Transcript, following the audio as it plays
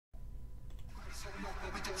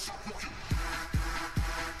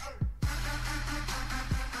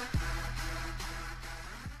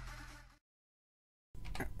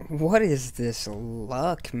What is this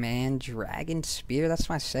luck, man? Dragon Spear? That's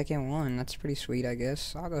my second one. That's pretty sweet, I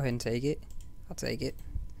guess. I'll go ahead and take it. I'll take it.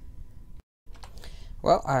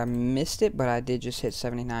 Well, I missed it, but I did just hit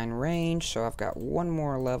 79 range, so I've got one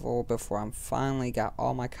more level before I'm finally got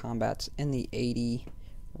all my combats in the 80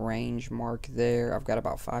 range mark there. I've got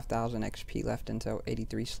about 5,000 XP left until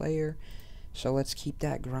 83 Slayer, so let's keep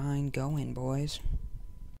that grind going, boys.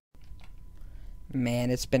 Man,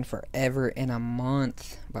 it's been forever and a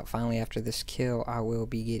month, but finally after this kill, I will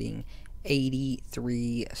be getting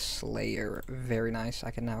 83 Slayer. Very nice. I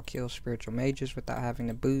can now kill spiritual mages without having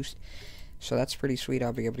to boost. So that's pretty sweet.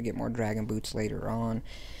 I'll be able to get more dragon boots later on.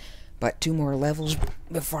 But 2 more levels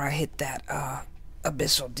before I hit that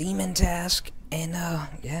abyssal demon task. And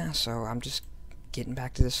yeah, so I'm just getting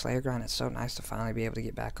back to the Slayer grind. It's so nice to finally be able to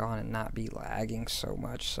get back on and not be lagging so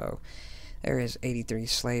much. So there is 83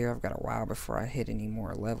 Slayer. I've got a while before I hit any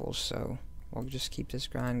more levels. So we'll just keep this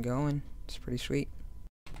grind going. It's pretty sweet.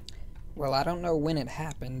 Well, I don't know when it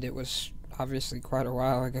happened. It was obviously quite a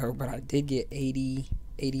while ago, but I did get 89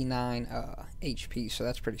 HP, so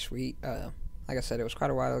that's pretty sweet. Like I said, it was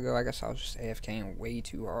quite a while ago. I guess I was just AFKing way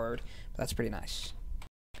too hard, but that's pretty nice.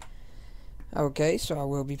 Okay, so I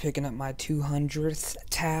will be picking up my 200th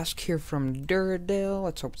task here from Duradel.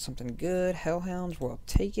 Let's hope it's something good. Hellhounds will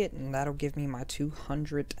take it, and that'll give me my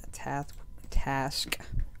 200th task,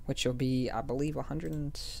 which will be, I believe,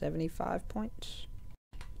 175 points.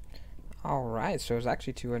 Alright, so it was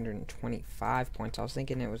actually 225 points. I was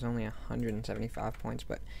thinking it was only 175 points,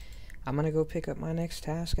 but I'm going to go pick up my next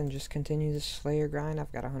task and just continue this Slayer grind.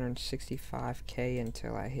 I've got 165k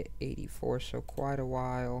until I hit 84, so quite a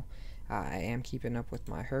while. I am keeping up with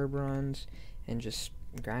my herb runs and just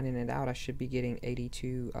grinding it out. I should be getting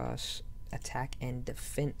 82 attack and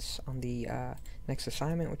defense on the next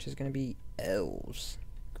assignment, which is going to be elves.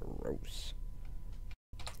 Gross.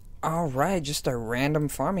 Alright, just a random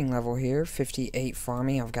farming level here, 58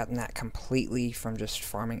 farming. I've gotten that completely from just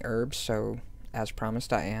farming herbs, so as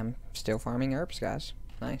promised I am still farming herbs, guys.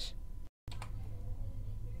 Nice.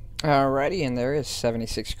 Alrighty, and there is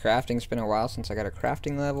 76 crafting. It's been a while since I got a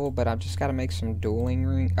crafting level, but I've just got to make some dueling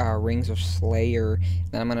rings of Slayer.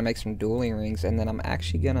 Then I'm going to make some dueling rings, and then I'm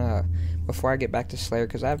actually going to, before I get back to Slayer,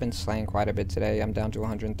 because I've been slaying quite a bit today, I'm down to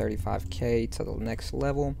 135k to the next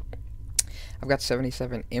level. I've got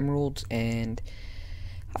 77 emeralds, and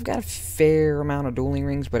I've got a fair amount of dueling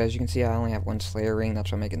rings, but as you can see, I only have 1 Slayer ring.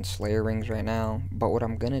 That's why I'm making Slayer rings right now. But what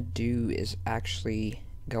I'm going to do is actually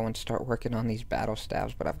go and start working on these battle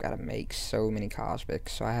staves, but I've got to make so many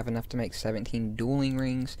cosmics. So I have enough to make 17 dueling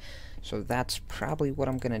rings, so that's probably what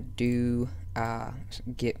I'm going to do.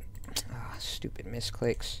 Stupid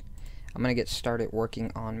misclicks. I'm going to get started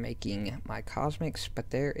working on making my cosmics,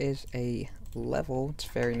 but there is a level. It's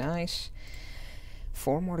very nice.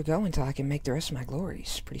 4 more to go until I can make the rest of my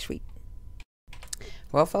glories. Pretty sweet.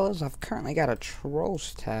 Well, fellas, I've currently got a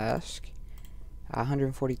trolls task.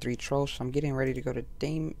 143 trolls, so I'm getting ready to go to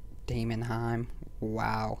Damonheim.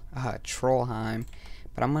 Wow. Trollheim.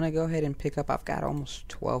 But I'm going to go ahead and pick up, I've got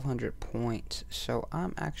almost 1,200 points. So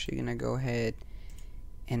I'm actually going to go ahead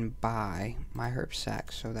and buy my herb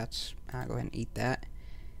sack. So that's, I'll go ahead and eat that.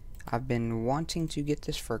 I've been wanting to get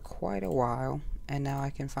this for quite a while, and now I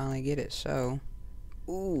can finally get it. So,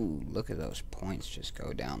 ooh, look at those points just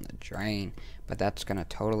go down the drain. But that's going to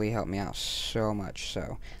totally help me out so much.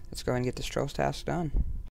 So, let's go ahead and get this trolls task done.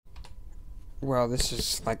 Well, this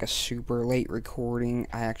is like a super late recording.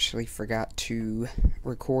 I actually forgot to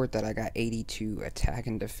record that I got 82 attack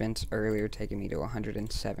and defense earlier, taking me to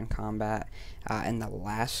 107 combat. In the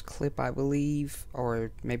last clip, I believe,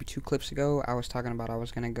 or maybe 2 clips ago, I was talking about I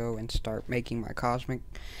was going to go and start making my cosmic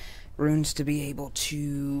runes to be able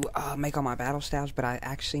to make all my battle staves, but I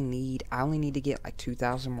only need to get like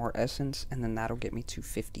 2,000 more essence, and then that'll get me to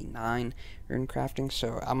 59 rune crafting.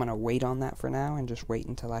 So I'm gonna wait on that for now and just wait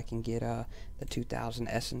until I can get the 2,000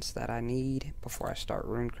 essence that I need before I start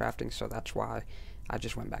rune crafting. So that's why I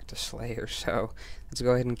just went back to Slayer. So let's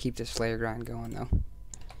go ahead and keep this Slayer grind going though.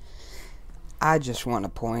 I just want to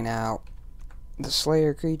point out the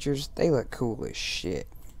Slayer creatures, they look cool as shit,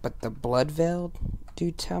 but the Bloodveld,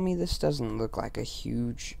 dude, tell me this doesn't look like a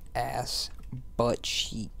huge ass butt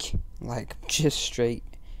cheek. Like, just straight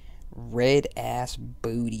red ass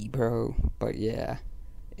booty, bro. But yeah,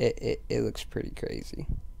 it looks pretty crazy.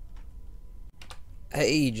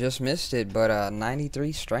 Hey, just missed it, but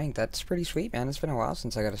 93 strength. That's pretty sweet, man. It's been a while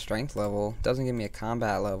since I got a strength level. Doesn't give me a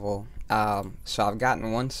combat level. So I've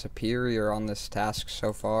gotten one superior on this task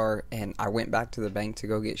so far, and I went back to the bank to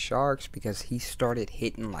go get sharks because he started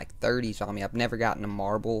hitting like 30s on me. I've never gotten a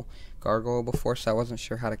marble gargoyle before, so I wasn't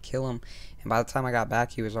sure how to kill him. And by the time I got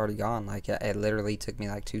back, he was already gone. Like it literally took me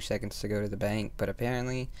like 2 seconds to go to the bank, but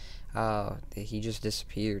apparently, he just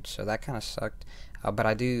disappeared. So that kind of sucked. But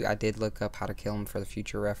I did look up how to kill him for the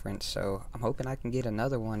future reference, so I'm hoping I can get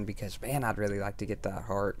another one because, man, I'd really like to get that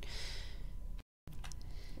heart.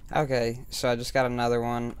 Okay, so I just got another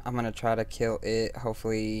one. I'm gonna try to kill it.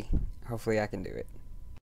 Hopefully I can do it.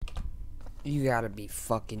 You gotta be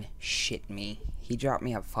fucking shit me. He dropped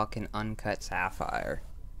me a fucking uncut sapphire.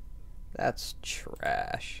 That's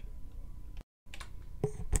trash.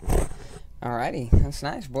 Alrighty, that's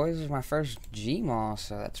nice, boys. This is my first Gmaul,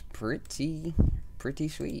 so that's pretty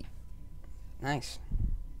sweet. Nice.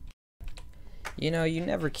 You know, you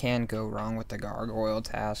never can go wrong with the gargoyle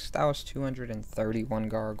tasks. That was 231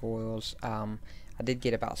 gargoyles. I did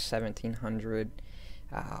get about 1,700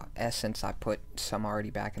 essence. I put some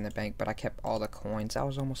already back in the bank, but I kept all the coins. That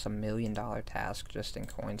was almost $1 million task just in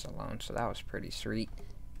coins alone, so that was pretty sweet.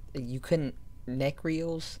 You couldn't neck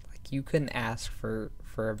reels, like you couldn't ask for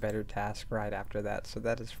a better task right after that, so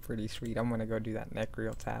that is pretty sweet. I'm gonna go do that neck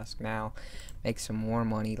reel task now, make some more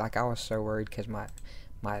money. Like, I was so worried because my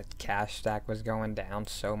cash stack was going down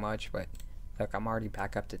so much, but look, I'm already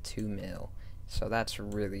back up to 2 mil, so that's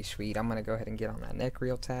really sweet. I'm gonna go ahead and get on that neck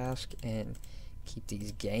reel task and keep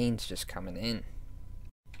these gains just coming in.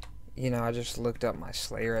 You know, I just looked up my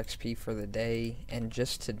Slayer XP for the day, and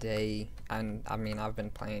just today, I mean, I've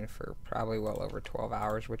been playing for probably well over 12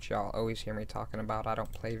 hours, which y'all always hear me talking about. I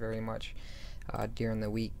don't play very much during the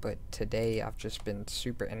week, but today I've just been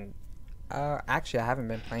super, and actually I haven't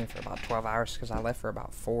been playing for about 12 hours because I left for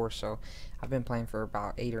about 4, so I've been playing for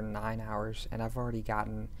about 8 or 9 hours, and I've already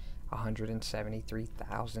gotten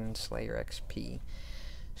 173,000 Slayer XP.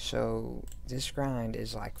 So this grind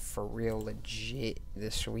is like for real legit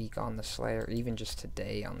this week on the Slayer, even just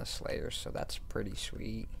today on the Slayer, so that's pretty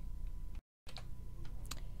sweet.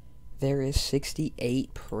 There is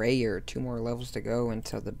 68 prayer, 2 more levels to go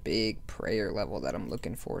until the big prayer level that I'm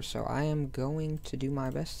looking for, so I am going to do my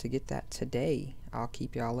best to get that today. I'll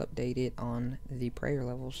keep y'all updated on the prayer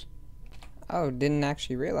levels. Oh, didn't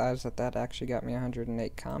actually realize that actually got me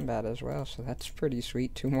 108 combat as well, so that's pretty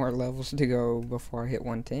sweet. 2 more levels to go before I hit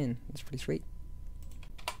 110. That's pretty sweet.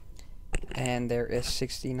 And there is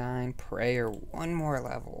 69 prayer. 1 more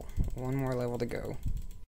level. 1 more level to go.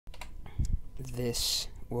 This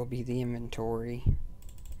will be the inventory.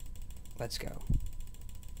 Let's go.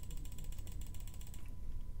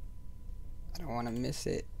 I don't want to miss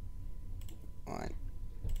it. 1.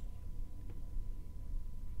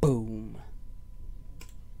 Boom.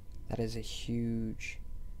 That is a huge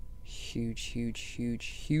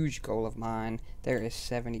goal of mine. There is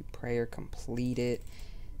 70 prayer completed.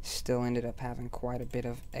 Still ended up having quite a bit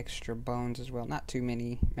of extra bones as well. Not too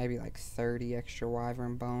many, maybe like 30 extra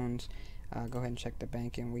wyvern bones. Go ahead and check the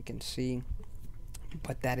bank and we can see.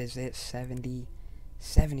 But that is it, 70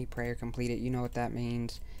 prayer completed. You know what that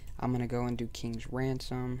means. I'm going to go and do King's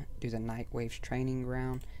Ransom, do the Night Waves Training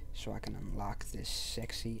Ground, so I can unlock this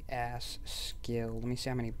sexy ass skill. Let me see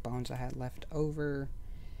how many bones I had left over.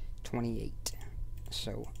 28.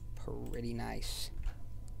 So pretty nice.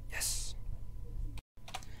 Yes.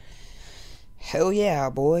 Hell yeah,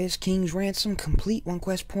 boys. King's Ransom complete. 1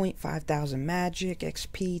 quest point, 5,000 magic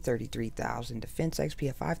XP, 33,000 defense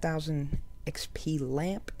XP, a 5,000 XP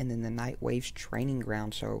lamp, and then the Night Waves Training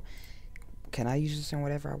Ground. So can I use this in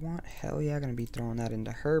whatever I want? Hell yeah, gonna be throwing that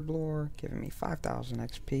into Herblore, giving me 5,000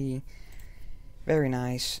 XP. Very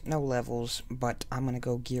nice. No levels, but I'm gonna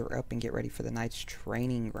go gear up and get ready for the Knight's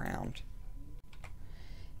Training Ground.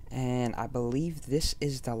 And I believe this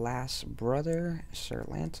is the last brother, Sir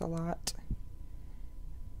Lancelot.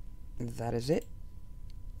 That is it.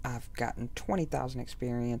 I've gotten 20,000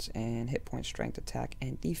 experience and hit point, strength, attack,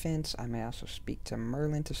 and defense. I may also speak to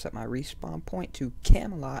Merlin to set my respawn point to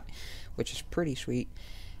Camelot, which is pretty sweet.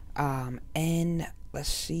 And let's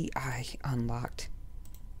see, I unlocked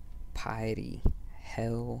Piety.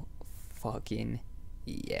 Hell fucking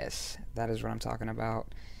yes. That is what I'm talking about.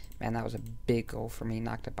 Man, that was a big goal for me.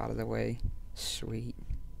 Knocked up out of the way. Sweet.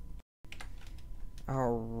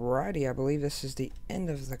 Alrighty, I believe this is the end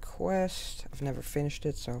of the quest. I've never finished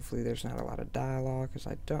it, so hopefully there's not a lot of dialogue, because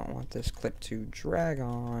I don't want this clip to drag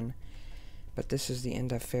on. But this is the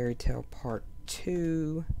end of Fairy Tale Part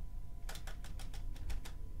 2.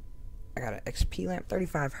 I got an XP lamp,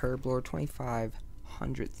 35 Herblore,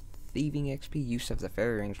 2,500 thieving XP, use of the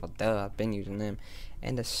fairy rings, well duh, I've been using them,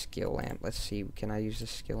 and a skill lamp. Let's see, can I use the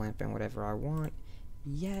skill lamp in whatever I want?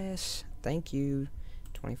 Yes, thank you.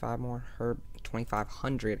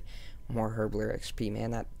 2500 more Herbler XP,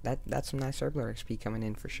 man. That's some nice Herbler XP coming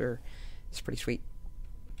in for sure. It's pretty sweet.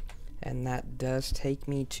 And that does take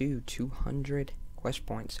me to 200 quest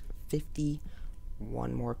points.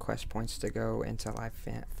 51 more quest points to go until I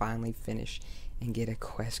finally finish and get a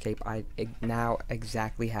questcape. I now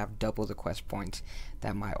exactly have double the quest points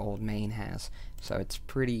that my old main has. So it's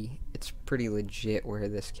pretty legit where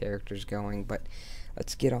this character's going, but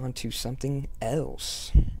let's get on to something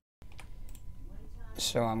else.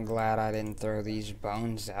 So I'm glad I didn't throw these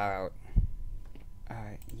bones out.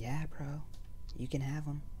 Yeah, bro. You can have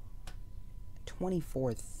them.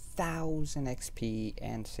 24,000 XP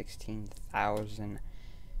and 16,000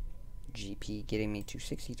 GP, getting me to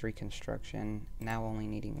 63 construction. Now only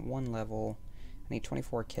needing 1 level. I need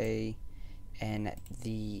 24k and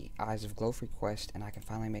the Eyes of Glowfree quest, and I can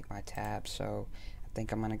finally make my tab. So I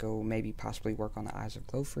think I'm gonna go maybe possibly work on the Eyes of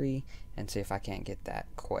Glowfree and see if I can't get that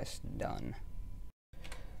quest done.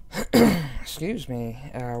 Excuse me.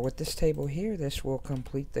 With this table here, this will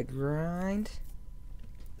complete the grind.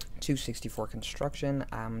 264 construction.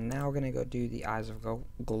 I'm now gonna go do the Eyes of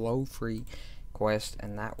Glowfree quest,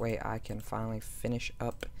 and that way I can finally finish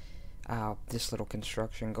up this little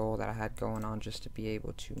construction goal that I had going on, just to be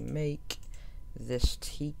able to make this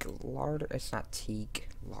teak larder. It's not teak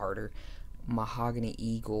larder, mahogany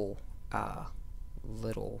eagle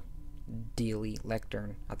little dealy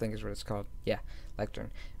lectern, I think is what it's called. Yeah,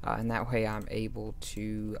 lectern. And that way I'm able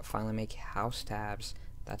to finally make house tabs.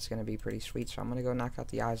 That's going to be pretty sweet. So I'm going to go knock out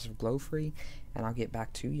the Eyes of Glowfree, and I'll get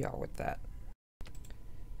back to y'all with that.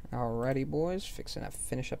 Alrighty, boys. Fixing to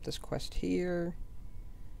finish up this quest here.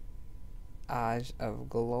 Eyes of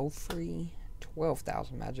Glowfree.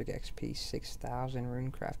 12,000 magic XP. 6,000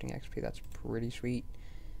 rune crafting XP. That's pretty sweet.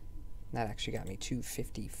 That actually got me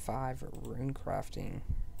 255 rune crafting.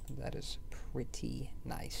 That is pretty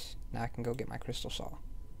nice. Now I can go get my crystal saw.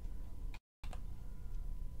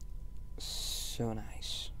 So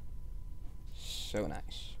nice. So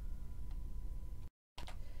nice.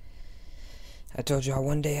 I told y'all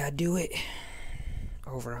one day I'd do it.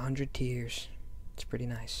 Over 100 tiers. It's pretty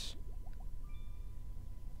nice.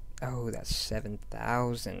 Oh, that's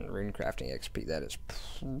 7,000 rune crafting XP. That is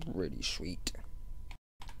pretty sweet.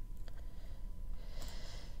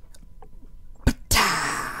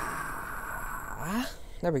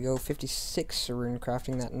 There we go, 56 rune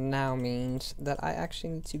crafting. That now means that I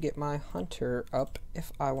actually need to get my hunter up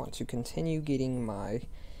if I want to continue getting my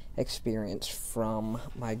experience from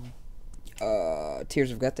my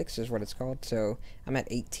Tears of Guthix is what it's called. So I'm at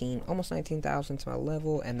 18, almost 19,000 to my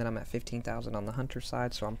level, and then I'm at 15,000 on the hunter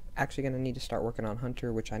side. So I'm actually going to need to start working on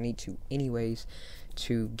hunter, which I need to anyways,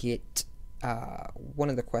 to get one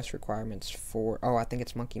of the quest requirements for, I think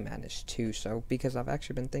it's Monkey Madness 2. So because I've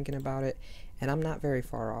actually been thinking about it, and I'm not very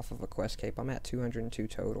far off of a quest cape. I'm at 202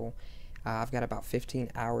 total. I've got about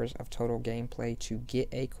 15 hours of total gameplay to get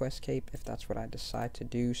a quest cape if that's what I decide to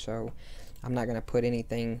do. So I'm not going to put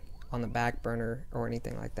anything on the back burner or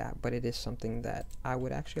anything like that, but it is something that I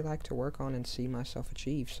would actually like to work on and see myself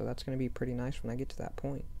achieve. So that's going to be pretty nice when I get to that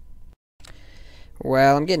point.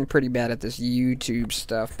 Well, I'm getting pretty bad at this YouTube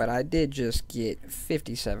stuff, but I did just get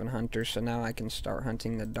 57 hunters, so now I can start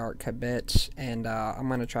hunting the dark cabets, and I'm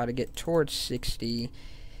going to try to get towards 60,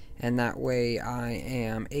 and that way I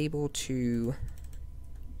am able to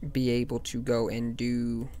go and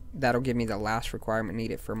do, that'll give me the last requirement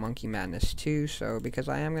needed for Monkey Madness 2, so because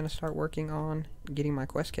I am going to start working on getting my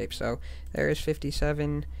quest cape. So there is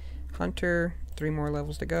 57 hunter, 3 more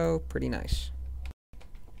levels to go, pretty nice.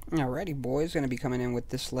 Alrighty, boys, gonna be coming in with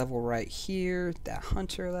this level right here, that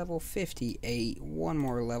hunter level 58. 1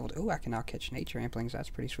 more level. Oh, I can now catch nature amplings. That's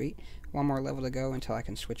pretty sweet. 1 more level to go until I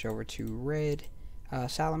can switch over to red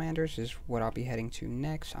salamanders is what I'll be heading to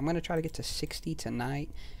next. I'm gonna try to get to 60 tonight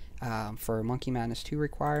for Monkey Madness 2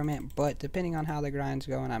 requirement, but depending on how the grind's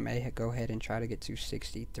going, I may go ahead and try to get to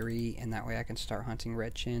 63, and that way I can start hunting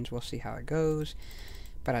red chins. We'll see how it goes,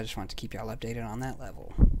 but I just want to keep y'all updated on that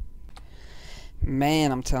level.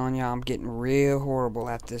 Man, I'm telling y'all, I'm getting real horrible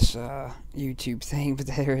at this YouTube thing, but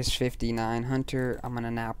there is 59 hunter. I'm going to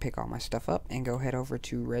now pick all my stuff up and go head over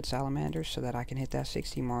to red salamanders so that I can hit that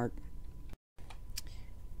 60 mark.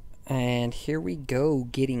 And here we go,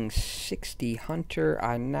 getting 60 hunter.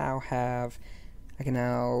 I can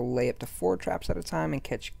now lay up to 4 traps at a time and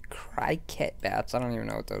catch cricket bats. I don't even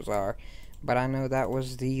know what those are, but I know that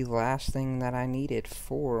was the last thing that I needed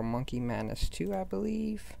for Monkey Madness 2, I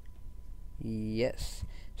believe. Yes.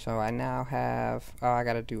 So I now have, oh, I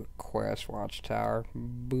gotta do a quest, Watchtower,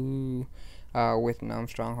 boo, with Gnome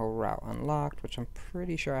Stronghold route unlocked, which I'm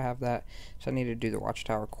pretty sure I have that, so I need to do the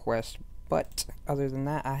Watchtower quest, but other than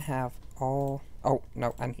that, I have all, oh,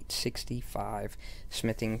 no, I need 65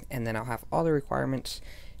 smithing, and then I'll have all the requirements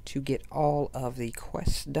to get all of the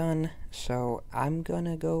quests done, so I'm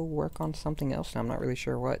gonna go work on something else, and I'm not really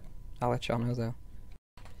sure what. I'll let y'all know, though.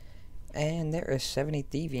 And there is 70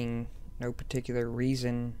 thieving. No particular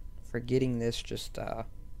reason for getting this, just that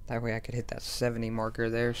way I could hit that 70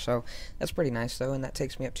 marker there. So that's pretty nice though, and that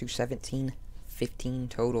takes me up to 1715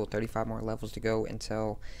 total. 35 more levels to go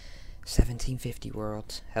until 1750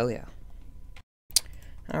 worlds. Hell yeah.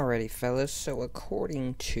 Alrighty fellas, so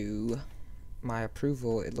according to my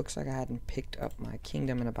approval, it looks like I hadn't picked up my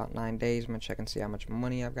kingdom in about 9 days. I'm gonna check and see how much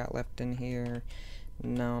money I've got left in here.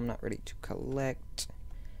 No, I'm not ready to collect.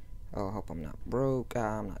 Oh, I hope I'm not broke.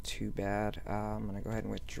 I'm not too bad. I'm going to go ahead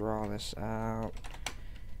and withdraw this out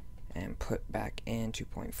and put back in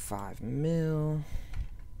 2.5 mil.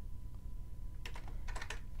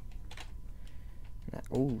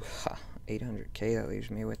 Ooh, 800k that leaves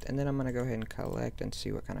me with. And then I'm going to go ahead and collect and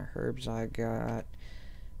see what kind of herbs I got.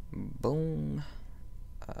 Boom.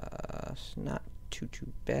 It's not too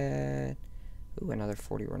bad. Ooh, another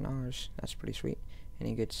 40 renars. That's pretty sweet.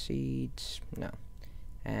 Any good seeds? No.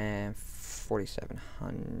 And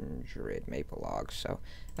 4,700 maple logs, so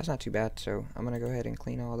that's not too bad. So I'm gonna go ahead and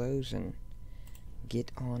clean all those and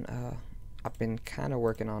get on. I've been kind of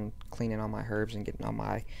working on cleaning all my herbs and getting all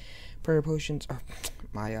my prayer potions, or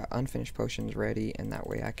my unfinished potions ready, and that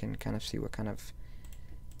way I can kind of see what kind of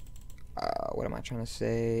what am I trying to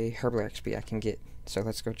say, herbal XP I can get. So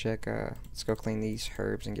let's go check. Let's go clean these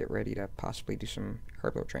herbs and get ready to possibly do some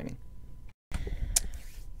herbal training.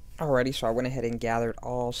 Alrighty, so I went ahead and gathered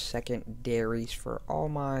all secondaries for all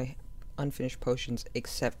my unfinished potions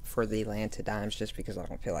except for the Lantidimes, just because I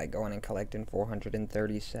don't feel like going and collecting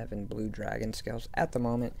 437 blue dragon scales at the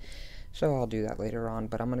moment. So I'll do that later on,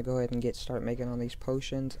 but I'm going to go ahead and start making on these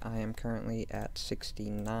potions. I am currently at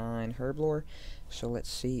 69 herb lore, so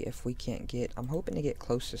let's see if we can't get, I'm hoping to get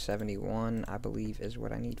close to 71, I believe is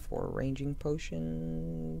what I need for ranging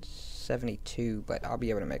potions. 72, but I'll be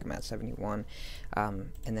able to make them at 71,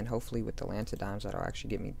 and then hopefully with the Lantidimes that'll actually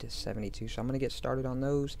get me to 72, so I'm going to get started on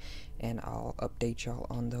those, and I'll update y'all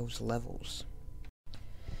on those levels.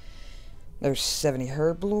 There's 70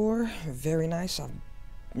 herb lore, very nice. I've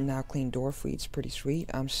now clean dwarf wheat's pretty sweet.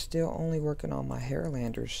 I'm still only working on my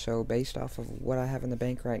Hairlanders, so based off of what I have in the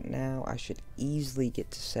bank right now, I should easily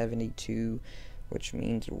get to 72, which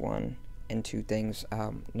means one and two things.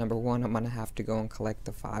 Number one, I'm gonna have to go and collect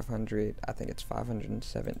the 500, I think it's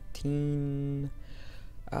 517,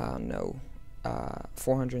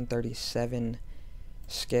 437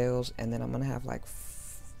 scales, and then I'm gonna have like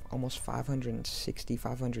almost 560,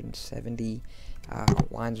 570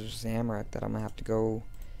 wines of Zamorak that I'm gonna have to go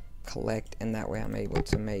collect, and that way I'm able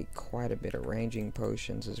to make quite a bit of ranging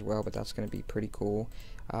potions as well, but that's going to be pretty cool.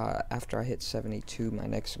 After I hit 72, my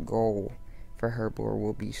next goal for Herblore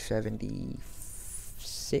will be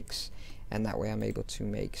 76, and that way I'm able to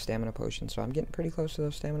make stamina potions, so I'm getting pretty close to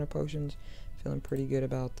those stamina potions, feeling pretty good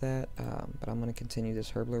about that, but I'm going to continue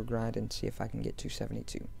this Herblore grind and see if I can get to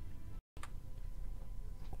 72.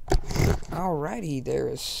 Alrighty, there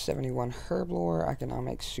is 71 herblore. I can now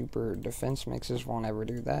make super defense mixes, won't ever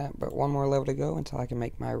do that, but one more level to go until I can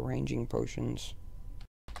make my ranging potions.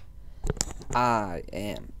 I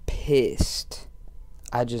am pissed.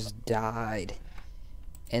 I just died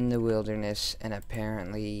in the wilderness, and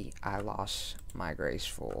apparently I lost my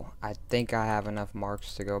graceful. I think I have enough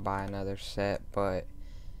marks to go buy another set, but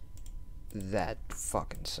that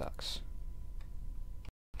fucking sucks.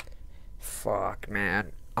 Fuck,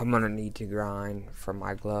 man. I'm gonna need to grind for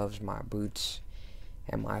my gloves, my boots,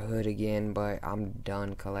 and my hood again, but I'm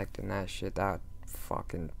done collecting that shit. That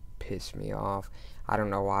fucking pissed me off. I don't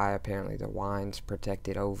know why. Apparently the wine's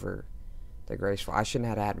protected over the graceful. I shouldn't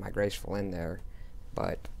have had my graceful in there,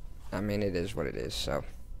 but I mean, it is what it is, so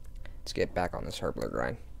let's get back on this herblore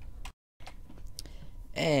grind.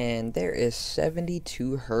 And there is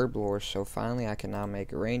 72 herblore, so finally I can now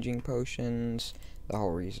make ranging potions. The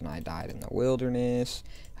whole reason I died in the wilderness.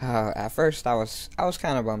 At first I was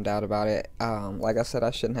kind of bummed out about it. Like I said,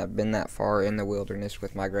 I shouldn't have been that far in the wilderness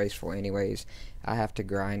with my graceful anyways. I have to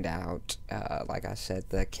grind out, like I said,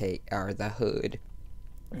 the hood.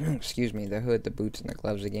 Excuse me, the hood, the boots, and the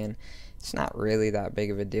gloves again. It's not really that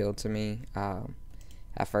big of a deal to me.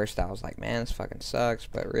 At first I was like, man, this fucking sucks,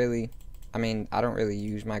 but really, I mean, I don't really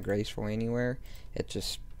use my graceful anywhere. It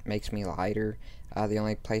just makes me lighter. The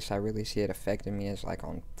only place I really see it affecting me is like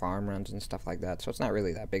on farm runs and stuff like that, so it's not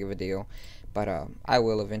really that big of a deal. But I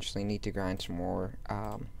will eventually need to grind some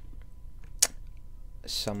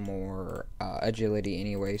more agility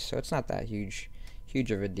anyway, so it's not that huge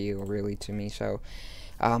of a deal really to me. So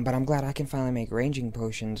but I'm glad I can finally make ranging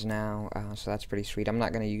potions now, so that's pretty sweet. I'm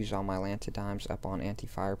not going to use all my Lantidimes up on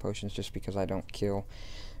anti-fire potions just because I don't kill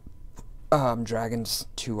dragons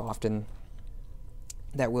too often.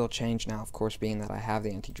 That will change now, of course, being that I have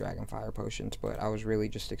the anti-dragon fire potions, but I was really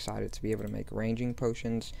just excited to be able to make ranging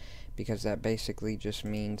potions, because that basically just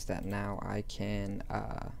means that now I can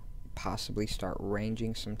possibly start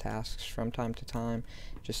ranging some tasks from time to time,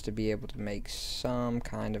 just to be able to make some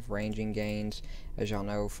kind of ranging gains. As y'all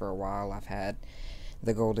know, for a while I've had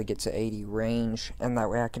the goal to get to 80 range, and that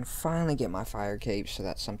way I can finally get my fire cape, so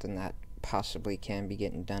that's something that possibly can be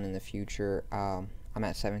getting done in the future. I'm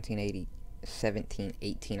at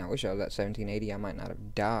 1718. I wish I was at 1780. I might not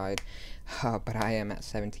have died, but I am at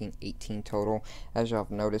 1718 total. As y'all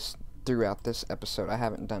have noticed throughout this episode, I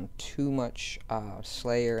haven't done too much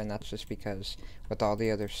Slayer, and that's just because with all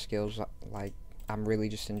the other skills, like, I'm really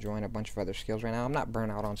just enjoying a bunch of other skills right now. I'm not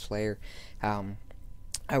burnt out on Slayer.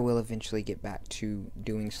 I will eventually get back to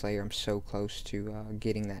doing Slayer. I'm so close to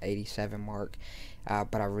getting that 87 mark,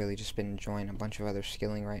 but I've really just been enjoying a bunch of other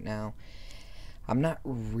skilling right now. I'm not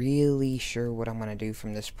really sure what I'm going to do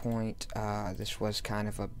from this point. This was kind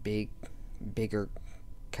of a bigger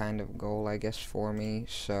kind of goal, I guess, for me,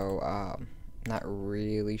 so not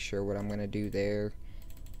really sure what I'm going to do there,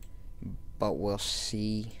 but we'll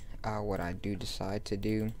see what I do decide to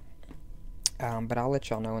do. But I'll let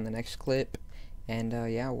y'all know in the next clip, and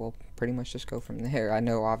yeah, we'll pretty much just go from there. I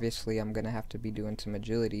know obviously I'm going to have to be doing some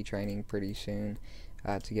agility training pretty soon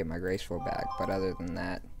to get my graceful back, but other than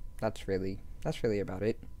that, that's really about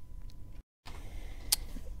it.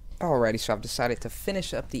 Alrighty, so I've decided to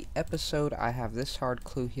finish up the episode. I have this hard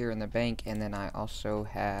clue here in the bank, and then I also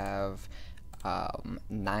have 9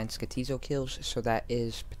 Skatizo kills, so that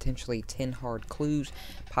is potentially 10 hard clues,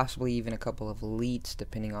 possibly even a couple of elites,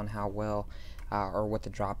 depending on how well or what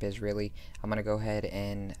the drop is, really. I'm going to go ahead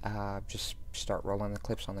and just start rolling the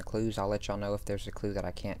clips on the clues. I'll let y'all know if there's a clue that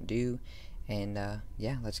I can't do, and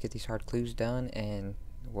yeah, let's get these hard clues done, and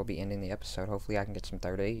we'll be ending the episode. Hopefully I can get some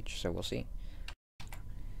 3rd age, so we'll see.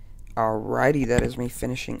 Alrighty, that is me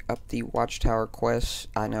finishing up the Watchtower quest.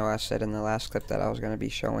 I know I said in the last clip that I was going to be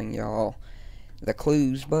showing y'all the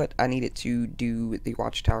clues, but I needed to do the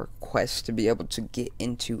Watchtower quest to be able to get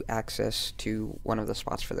into access to one of the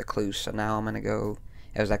spots for the clues. So now I'm going to go,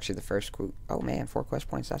 it was actually the first clue. Oh man, 4 quest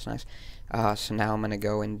points, that's nice. So now I'm going to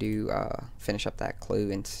go and do, finish up that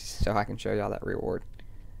clue, and so I can show y'all that reward.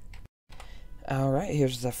 Alright,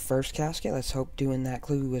 here's the first casket. Let's hope doing that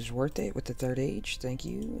clue was worth it with the 3rd age. Thank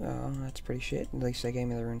you. That's pretty shit. At least they gave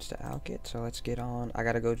me the runes to Alkit, so let's get on. I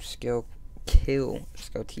gotta go kill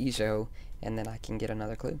Skotizo, and then I can get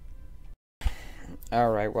another clue.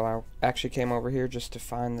 Alright, well, I actually came over here just to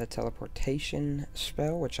find the teleportation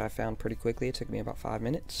spell, which I found pretty quickly. It took me about 5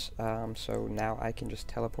 minutes. So now I can just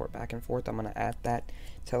teleport back and forth. I'm gonna add that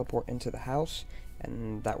teleport into the house,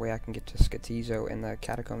 and that way I can get to Skotizo and the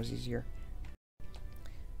catacombs easier.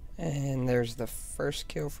 And there's the first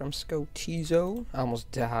kill from Skotizo. I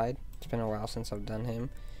almost died. It's been a while since I've done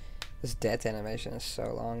him. This death animation is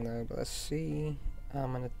so long though, but let's see.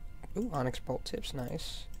 I'm gonna... Ooh, Onyx Bolt Tips,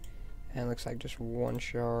 nice. And it looks like just 1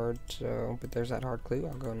 shard, so... But there's that hard clue.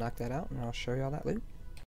 I'll go knock that out, and I'll show y'all that loot.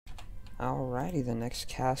 Alrighty, the next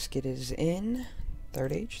casket is in.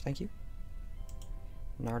 3rd age, thank you.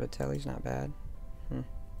 Nardatelli's not bad.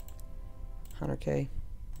 100k.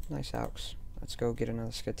 Nice Aux. Let's go get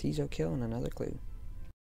another Skotizo kill and another clue.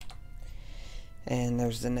 And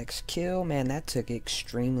there's the next kill. Man, that took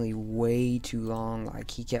extremely way too long.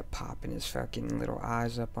 Like, he kept popping his fucking little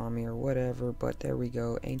eyes up on me or whatever. But there we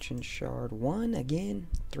go. Ancient Shard 1 again.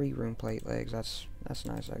 3 rune plate legs. That's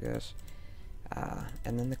nice, I guess.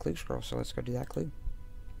 And then the clue scroll. So let's go do that clue.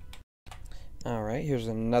 Alright, here's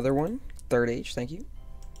another one. 3rd age, thank you.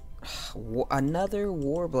 Another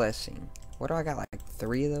War Blessing. What do I got, like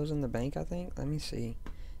 3 of those in the bank, I think? Let me see.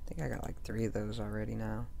 I think I got like 3 of those already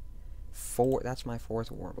now. 4, that's my 4th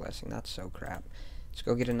War Blessing. That's so crap. Let's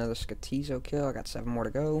go get another Skotizo kill. I got 7 more to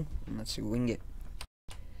go. And let's see what we can get.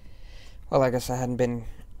 Well, I guess I hadn't been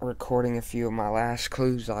recording a few of my last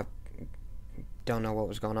clues. I don't know what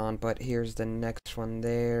was going on, but here's the next one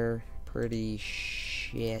there. Pretty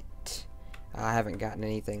shit. I haven't gotten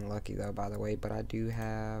anything lucky though, by the way, but I do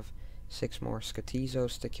have 6 more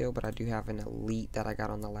Skotizos to kill, but I do have an elite that I got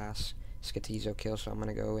on the last Skotizo kill, so I'm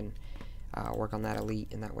going to go and work on that elite,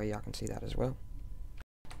 and that way y'all can see that as well.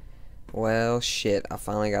 Well, shit, I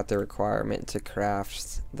finally got the requirement to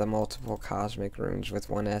craft the multiple cosmic runes with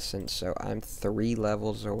 1 essence, so I'm 3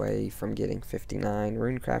 levels away from getting 59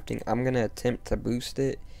 rune crafting. I'm gonna attempt to boost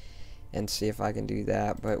it and see if I can do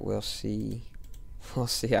that, but we'll see. We'll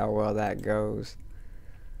see how well that goes.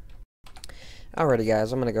 Alrighty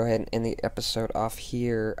guys, I'm going to go ahead and end the episode off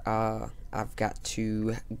here. I've got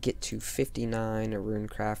to get to 59 rune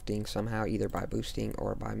crafting somehow, either by boosting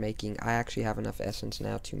or by making. I actually have enough essence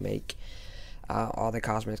now to make all the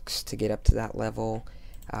cosmics to get up to that level.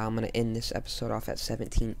 I'm going to end this episode off at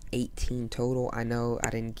 1718 total. I know I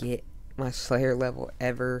didn't get my Slayer level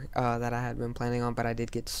ever that I had been planning on, but I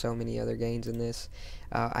did get so many other gains in this.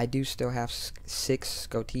 I do still have 6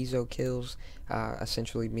 Scotizo kills,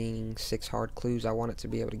 essentially meaning 6 hard clues. I wanted to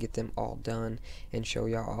be able to get them all done and show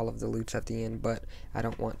y'all all of the loots at the end, but I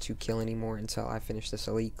don't want to kill anymore until I finish this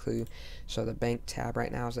elite clue. So the bank tab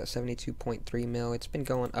right now is at 72.3 mil. It's been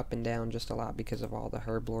going up and down just a lot because of all the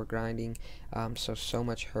herb lore grinding. So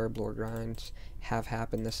much herb lore grinds have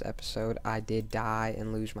happened this episode. I did die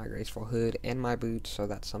and lose my graceful hood and my boots, so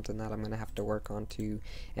that's something that I'm going to have to work on too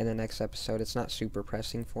in the next episode. It's not super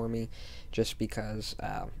pressing for me just because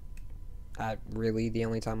the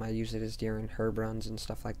only time I use it is during herb runs and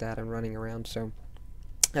stuff like that and running around, so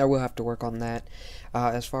I will have to work on that.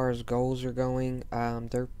 As far as goals are going,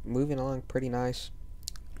 they're moving along pretty nice.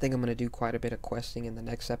 I think I'm going to do quite a bit of questing in the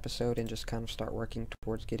next episode and just kind of start working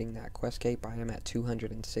towards getting that quest cape. I am at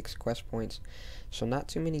 206 quest points, so not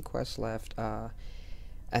too many quests left.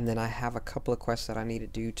 And then I have a couple of quests that I need to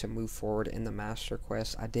do to move forward in the master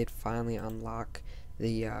quest. I did finally unlock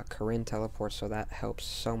the Corinne teleport, so that helps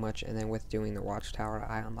so much. And then with doing the watchtower,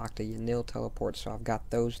 I unlocked a Yanil teleport, so I've got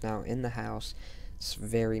those now in the house. It's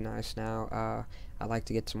very nice now. I like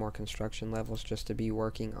to get some more construction levels just to be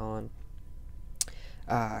working on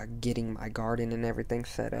getting my garden and everything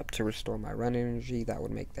set up to restore my run energy. That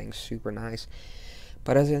would make things super nice.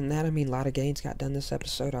 But other than that, I mean, a lot of gains got done this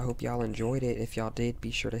episode. I hope y'all enjoyed it. If y'all did,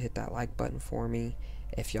 be sure to hit that like button for me.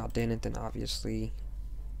 If y'all didn't, then obviously,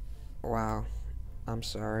 wow, I'm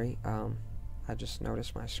sorry. I just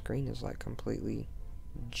noticed my screen is like completely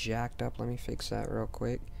jacked up. Let me fix that real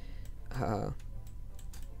quick.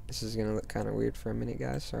 This is gonna look kind of weird for a minute,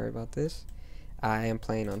 guys. Sorry about this. I am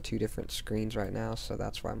playing on 2 different screens right now, so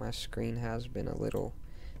that's why my screen has been a little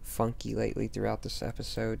funky lately throughout this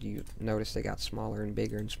episode. You notice they got smaller and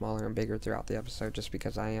bigger throughout the episode just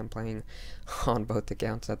because I am playing on both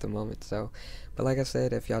accounts at the moment. So, but like I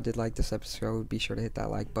said, if y'all did like this episode, be sure to hit that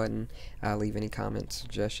like button, leave any comments,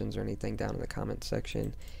 suggestions, or anything down in the comment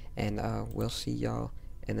section, and we'll see y'all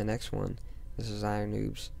in the next one. This is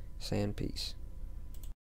NooobZ saying peace.